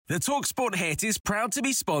The talkSPORT hit is proud to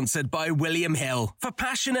be sponsored by William Hill. For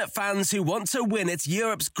passionate fans who want to win at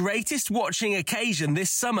Europe's greatest watching occasion this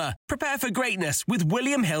summer, prepare for greatness with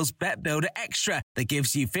William Hill's Bet Builder Extra that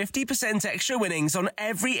gives you 50% extra winnings on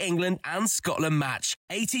every England and Scotland match.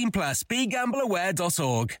 18 plus,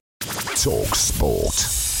 begambleaware.org.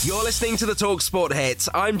 talkSPORT. You're listening to the talkSPORT hit.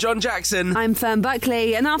 I'm John Jackson. I'm Fern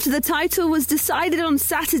Buckley, and after the title was decided on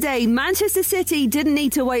Saturday, Manchester City didn't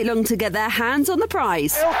need to wait long to get their hands on the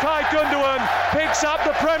prize. Ilkay Gundogan picks up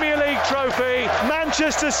the Premier League trophy.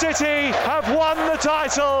 Manchester City have won the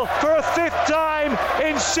title for a fifth time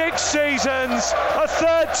in 6 seasons, a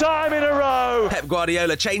third time in a row. Pep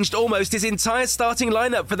Guardiola changed almost his entire starting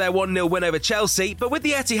lineup for their 1-0 win over Chelsea, but with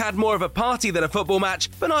the Etihad more of a party than a football match,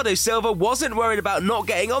 Bernardo Silva wasn't worried about not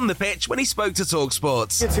getting on the pitch when he spoke to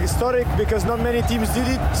talkSPORT. It's historic because not many teams did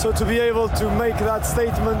it, so to be able to make that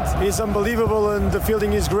statement is unbelievable, and the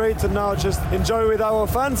feeling is great, and now just enjoy with our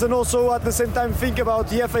fans and also at the same time think about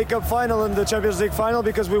the FA Cup final and the Champions League final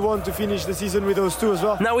because we want to finish the season with those two as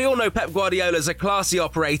well. Now we all know Pep Guardiola's a classy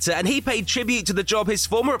operator, and he paid tribute to the job his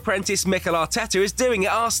former apprentice Mikel Arteta is doing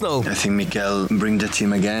at Arsenal. I think Mikel brings the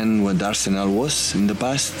team again what Arsenal was in the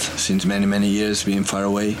past. Since many years being far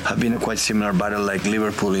away, have been a quite similar battle like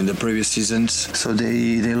Liverpool in the previous seasons. So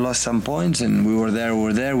they lost some points and we were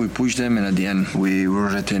there, we pushed them, and at the end we will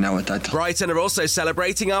retain our title. Brighton are also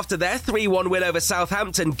celebrating after their 3-1 win over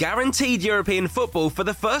Southampton guaranteed European football for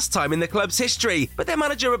the first time in the club's history. But their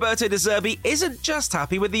manager Roberto De Zerbi isn't just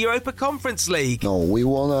happy with the Europa Conference League. No, we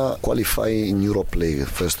want to qualify in Europe League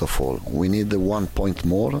first of all. We need 1 point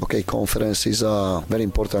more. Okay, conference is a very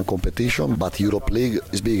important competition, but Europe League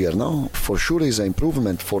is bigger now. For sure is an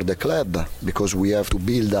improvement for the club because we have to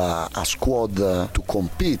build a squad to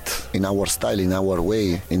compete in our style, in our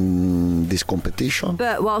way in this competition.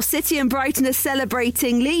 But while City and Brighton are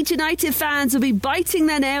celebrating, Leeds United fans will be biting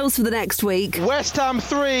their nails for the next week. West Ham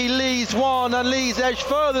 3, Leeds 1, and Leeds edge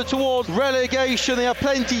further towards relegation. They have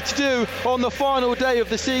plenty to do on the final day of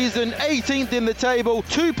the season. 18th in the table,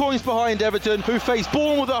 2 points behind Everton, who face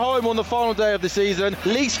Bournemouth at home on the final day of the season.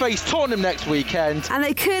 Leeds face Tottenham next weekend. And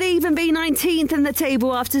they could even be 19th in the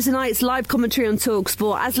table after tonight's live commentary on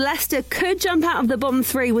talkSPORT, as Leicester could jump out of the bottom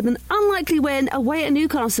 3 with an unlikely win away at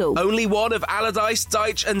Newcastle. Only one of Allardyce,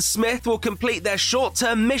 Dyche and Smith will complete their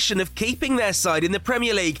short-term mission of keeping their side in the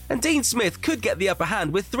Premier League, and Dean Smith could get the upper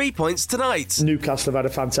hand with 3 points tonight. Newcastle have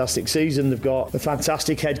had a fantastic season. They've got a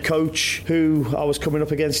fantastic head coach who I was coming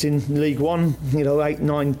up against in League One, 8,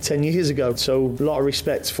 9, 10 years ago. So a lot of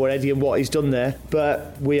respect for Eddie and what he's done there,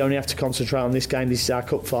 but we only have to concentrate on this game. This is our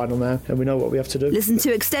cup final now, and we know what we have to do. Listen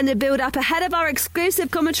to extended build-up ahead of our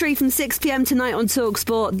exclusive commentary from 6 p.m. tonight on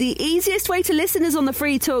talkSPORT. The easiest way to listen is on the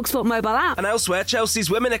free talkSPORT mobile app. And elsewhere, Chelsea's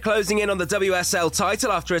women are closing in on the WSL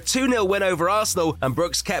title after a 2-0 win over Arsenal, and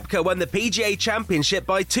Brooks Koepka won the PGA Championship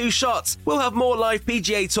by 2 shots. We'll have more live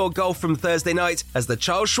PGA Tour golf from Thursday night as the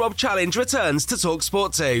Charles Schwab Challenge returns to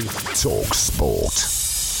talkSPORT 2. talkSPORT.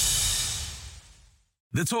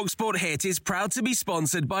 The talkSPORT hit is proud to be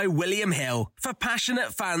sponsored by William Hill. For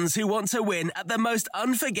passionate fans who want to win at the most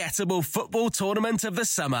unforgettable football tournament of the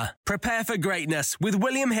summer, prepare for greatness with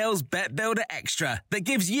William Hill's Bet Builder Extra that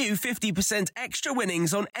gives you 50% extra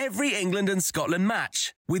winnings on every England and Scotland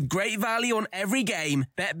match. With great value on every game,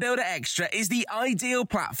 Bet Builder Extra is the ideal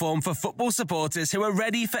platform for football supporters who are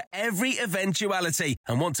ready for every eventuality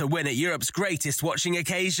and want to win at Europe's greatest watching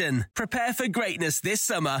occasion. Prepare for greatness this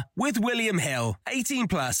summer with William Hill. 18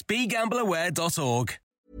 plus, begambleaware.org.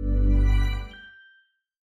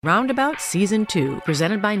 Roundabout Season 2,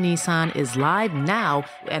 presented by Nissan, is live now,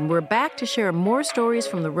 and we're back to share more stories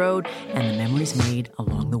from the road and the memories made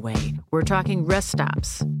along the way. We're talking rest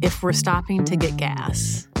stops, if we're stopping to get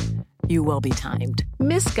gas. You will be timed.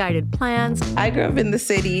 Misguided plans. I grew up in the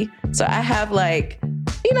city, so I have a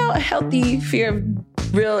healthy fear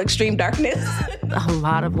of real extreme darkness. A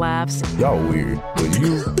lot of laughs. Y'all weird, but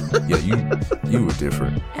you were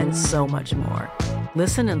different. And so much more.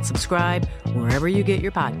 Listen and subscribe wherever you get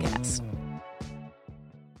your podcasts.